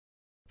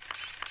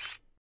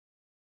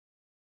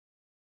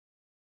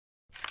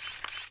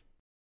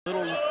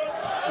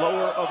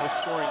slower of a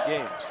scoring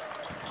game.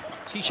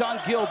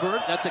 Keyshawn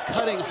Gilbert, that's a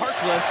cutting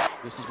Harkless.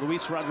 This is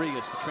Luis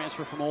Rodriguez, the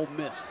transfer from Ole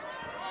Miss.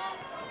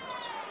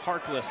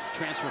 Harkless,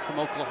 transfer from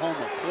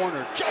Oklahoma.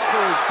 Corner,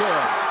 jumper is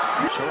good.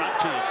 Sherrod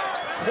James,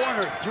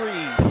 corner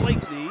three,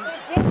 Blakeney.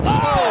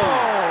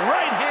 Oh,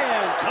 right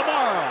hand, come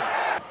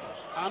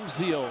on.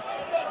 Amzil,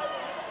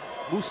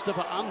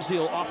 Mustafa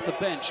Amzil off the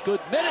bench.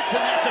 Good minutes,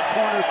 and that's a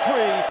corner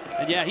three.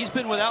 And yeah, he's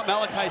been without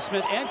Malachi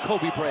Smith and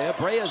Kobe Brea.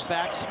 Brea's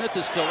back, Smith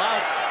is still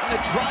out. And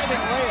a driving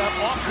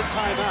layup off the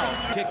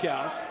timeout. Kick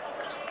out,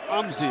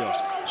 Amzil,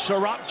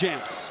 Sherrod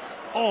James.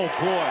 Oh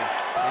boy,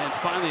 and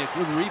finally a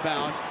good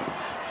rebound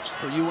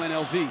for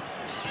UNLV.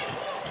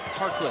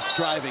 Harkless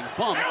driving,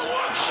 bumped,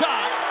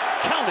 shot,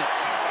 count it.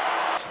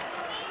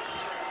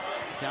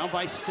 Down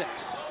by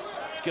 6.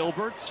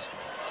 Gilbert,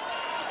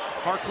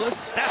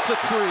 Harkless, that's a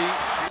 3.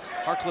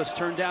 Harkless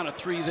turned down a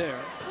 3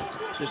 there.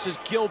 This is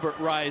Gilbert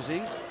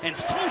rising and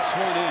floats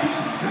one in.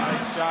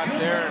 Nice shot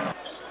there.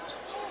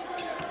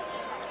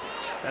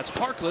 That's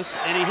Harkless,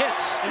 and he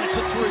hits, and it's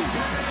a 3.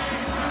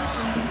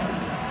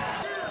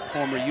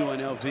 Former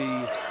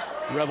UNLV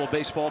Rebel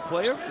baseball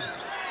player.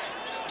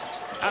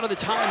 Out of the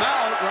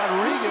timeout,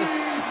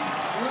 Rodriguez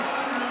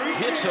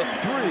hits a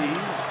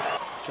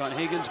 3. John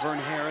Higgins, Vern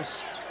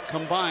Harris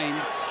combined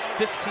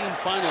 15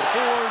 Final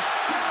Fours.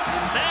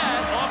 And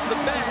that off the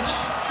bench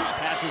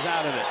passes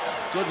out of it.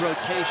 Good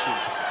rotation.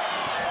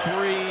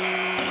 3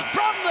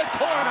 from the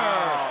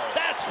corner.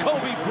 That's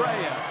Kobe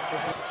Brea.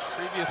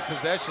 Previous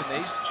possession,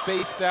 they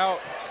spaced out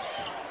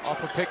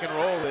off a pick and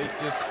roll. They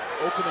just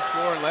opened the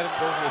floor and let him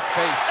go to the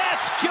space.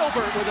 That's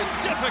Gilbert with a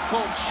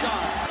difficult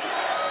shot.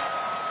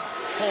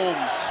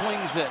 Holmes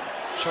swings it.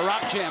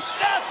 Sherrod James,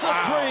 that's a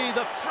 3,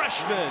 the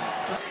freshman.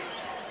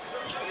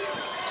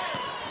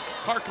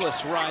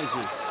 Harkless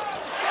rises.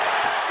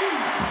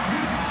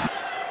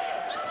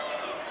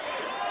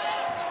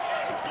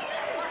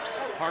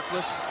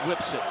 Harkless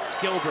whips it.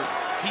 Gilbert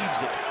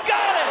heaves it.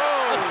 Got it!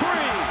 A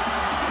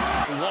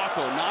 3.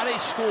 Waco, not a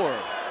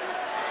scorer.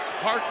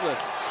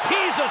 Harkless,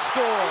 he's a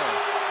scorer.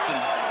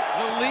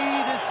 The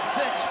lead is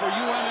 6 for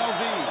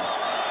UNLV.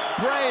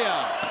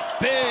 Brea.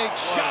 Big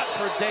shot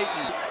for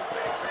Dayton.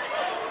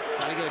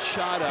 Gotta get a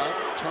shot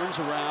up, turns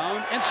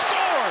around, and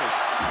scores!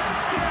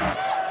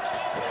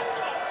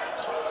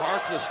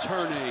 Harkless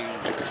turning,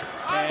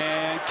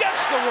 and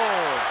gets the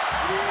roll.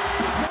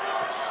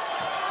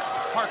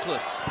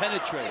 Harkless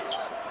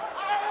penetrates.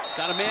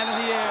 Got a man in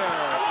the air,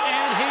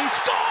 and he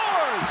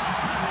scores!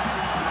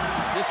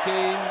 This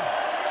game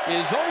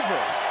is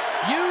over.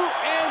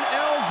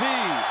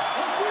 UNLV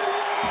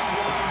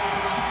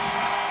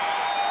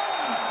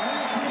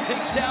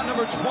takes down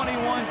number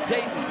 21,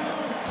 Dayton.